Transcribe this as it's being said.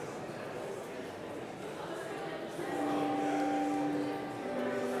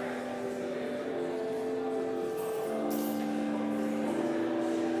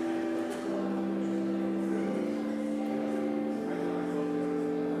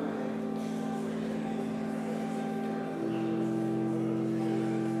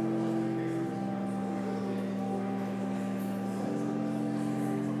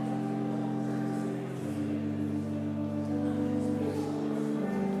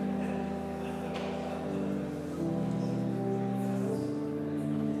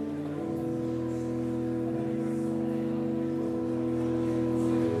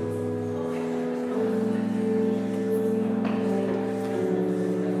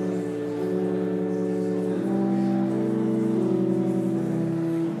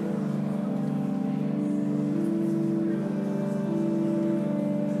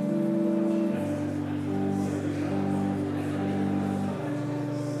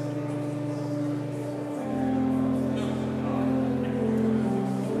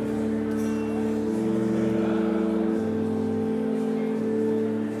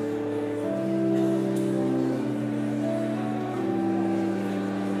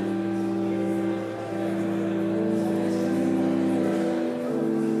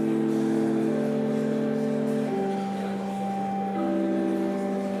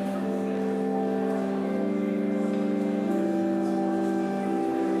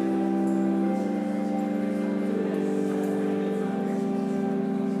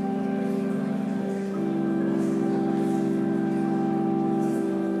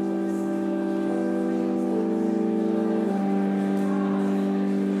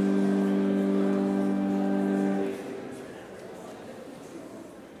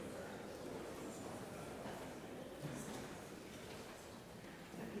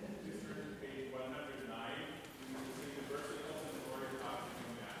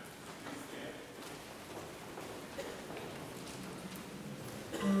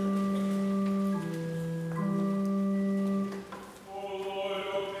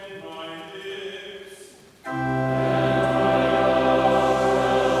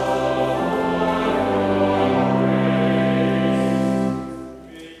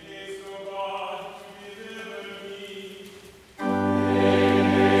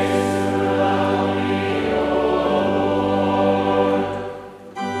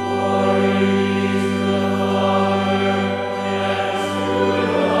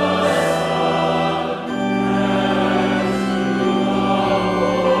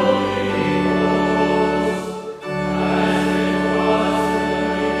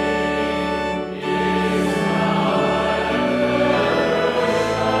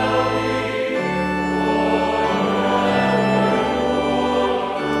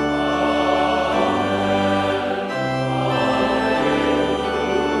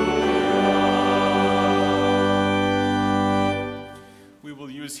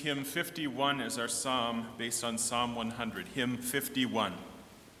use hymn 51 as our psalm based on Psalm 100. Hymn 51.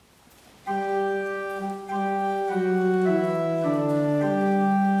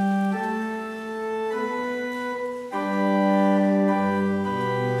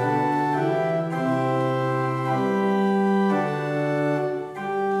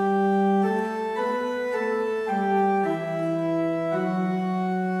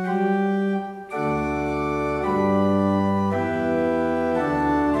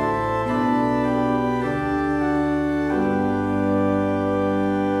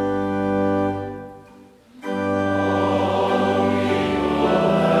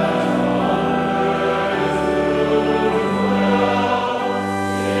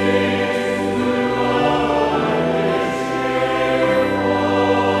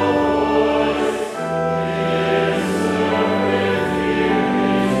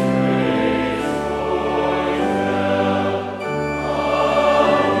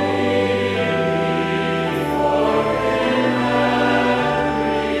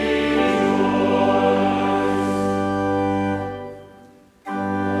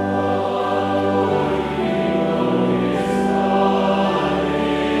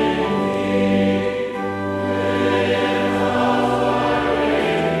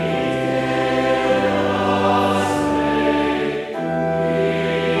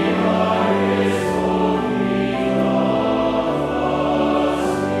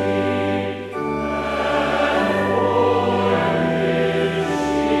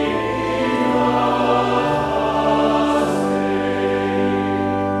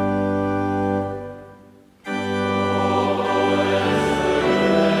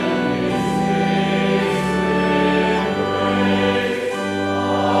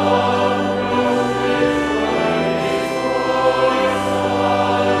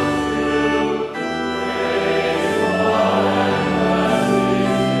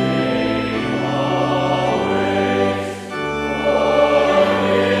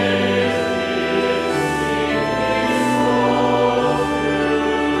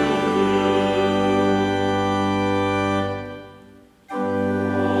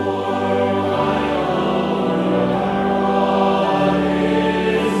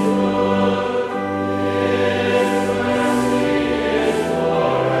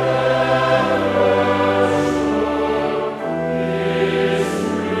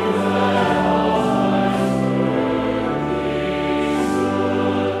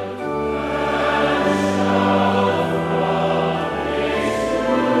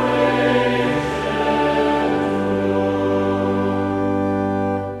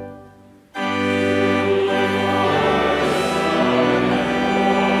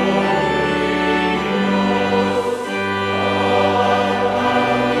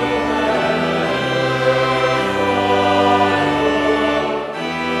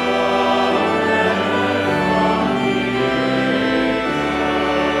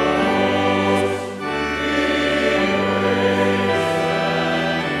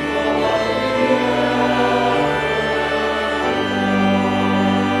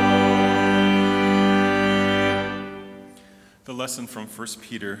 Lesson from 1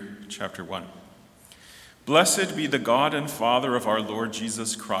 Peter chapter 1. Blessed be the God and Father of our Lord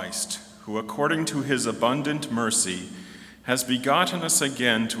Jesus Christ, who according to his abundant mercy has begotten us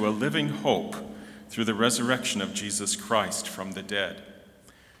again to a living hope through the resurrection of Jesus Christ from the dead,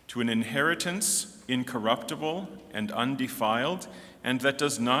 to an inheritance incorruptible and undefiled, and that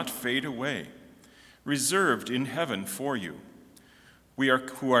does not fade away, reserved in heaven for you.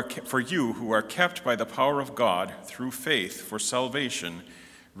 Who are kept by the power of God through faith for salvation,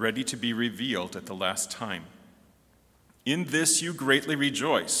 ready to be revealed at the last time. In this you greatly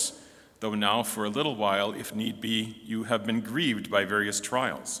rejoice, though now for a little while, if need be, you have been grieved by various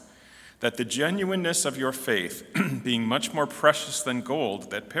trials, that the genuineness of your faith, being much more precious than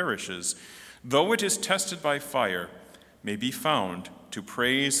gold that perishes, though it is tested by fire, may be found to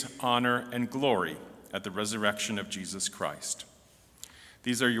praise, honor, and glory at the resurrection of Jesus Christ.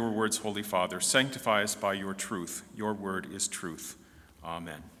 These are your words, Holy Father. Sanctify us by your truth. Your word is truth.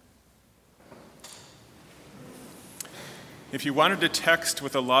 Amen. If you wanted a text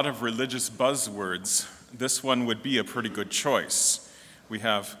with a lot of religious buzzwords, this one would be a pretty good choice. We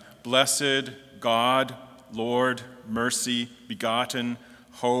have blessed, God, Lord, mercy, begotten,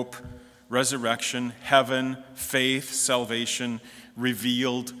 hope, resurrection, heaven, faith, salvation,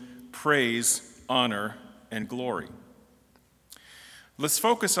 revealed, praise, honor, and glory. Let's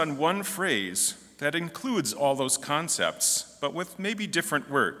focus on one phrase that includes all those concepts, but with maybe different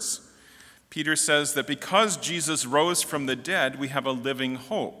words. Peter says that because Jesus rose from the dead, we have a living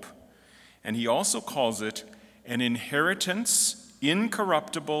hope. And he also calls it an inheritance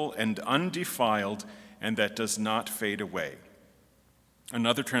incorruptible and undefiled, and that does not fade away.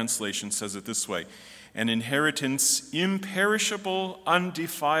 Another translation says it this way: an inheritance imperishable,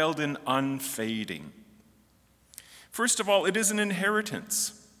 undefiled, and unfading. First of all, it is an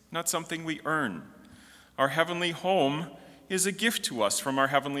inheritance, not something we earn. Our heavenly home is a gift to us from our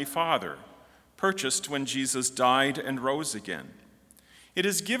Heavenly Father, purchased when Jesus died and rose again. It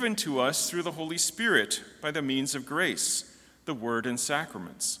is given to us through the Holy Spirit by the means of grace, the Word and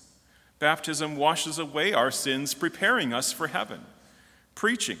sacraments. Baptism washes away our sins, preparing us for heaven.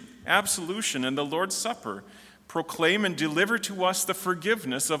 Preaching, absolution, and the Lord's Supper proclaim and deliver to us the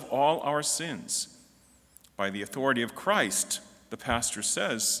forgiveness of all our sins. By the authority of Christ, the pastor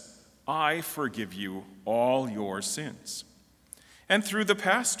says, I forgive you all your sins. And through the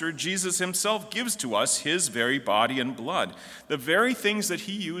pastor, Jesus himself gives to us his very body and blood, the very things that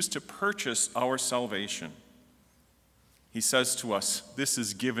he used to purchase our salvation. He says to us, this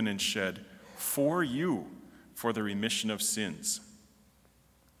is given and shed for you for the remission of sins.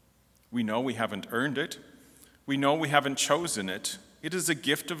 We know we haven't earned it. We know we haven't chosen it. It is a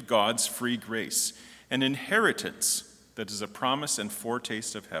gift of God's free grace, an inheritance that is a promise and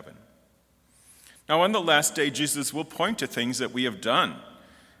foretaste of heaven. Now, on the last day, Jesus will point to things that we have done,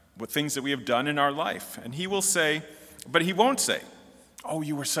 things that we have done in our life. And he will say, but he won't say, oh,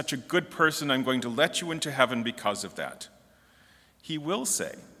 you were such a good person, I'm going to let you into heaven because of that. He will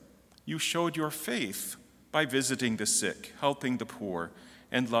say, you showed your faith by visiting the sick, helping the poor,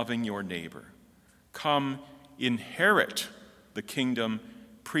 and loving your neighbor. Come, inherit the kingdom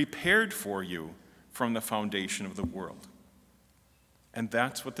prepared for you from the foundation of the world. And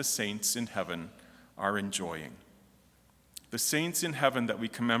that's what the saints in heaven are enjoying. The saints in heaven that we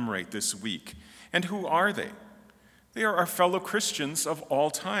commemorate this week. And who are they? They are our fellow Christians of all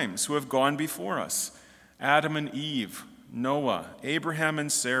times who have gone before us. Adam and Eve, Noah, Abraham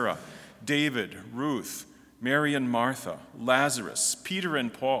and Sarah, David, Ruth, Mary and Martha, Lazarus, Peter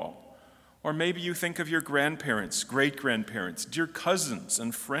and Paul. Or maybe you think of your grandparents, great-grandparents, dear cousins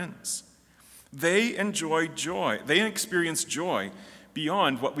and friends. They enjoy joy. They experience joy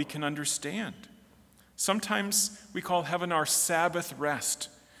beyond what we can understand. Sometimes we call heaven our Sabbath rest,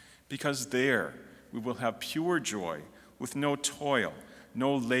 because there we will have pure joy with no toil,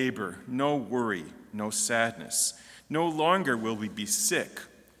 no labor, no worry, no sadness. No longer will we be sick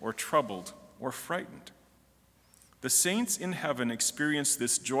or troubled or frightened. The saints in heaven experience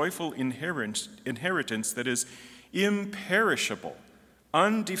this joyful inheritance that is imperishable,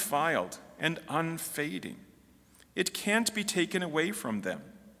 undefiled, and unfading. It can't be taken away from them.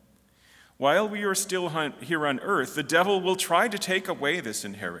 While we are still here on earth, the devil will try to take away this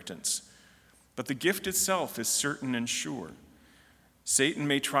inheritance, but the gift itself is certain and sure. Satan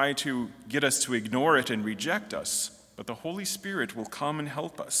may try to get us to ignore it and reject us, but the Holy Spirit will come and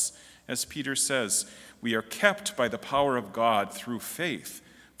help us. As Peter says, we are kept by the power of God through faith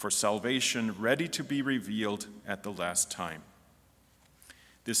for salvation ready to be revealed at the last time.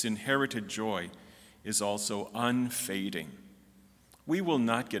 This inherited joy is also unfading. We will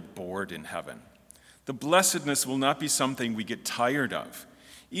not get bored in heaven. The blessedness will not be something we get tired of.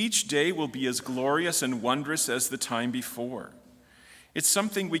 Each day will be as glorious and wondrous as the time before. It's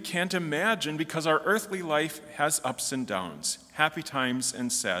something we can't imagine because our earthly life has ups and downs, happy times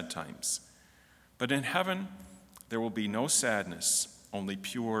and sad times. But in heaven, there will be no sadness, only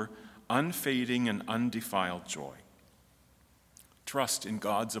pure, unfading, and undefiled joy. Trust in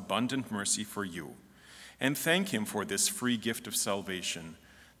God's abundant mercy for you, and thank him for this free gift of salvation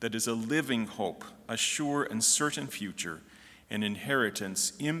that is a living hope, a sure and certain future, an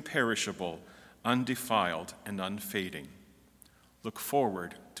inheritance imperishable, undefiled, and unfading. Look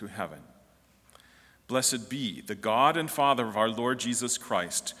forward to heaven. Blessed be the God and Father of our Lord Jesus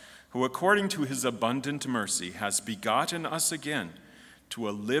Christ, who according to his abundant mercy has begotten us again to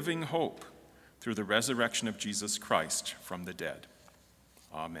a living hope through the resurrection of Jesus Christ from the dead.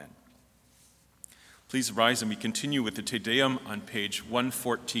 Amen. Please rise and we continue with the Te Deum on page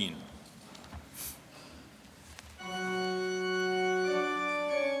 114.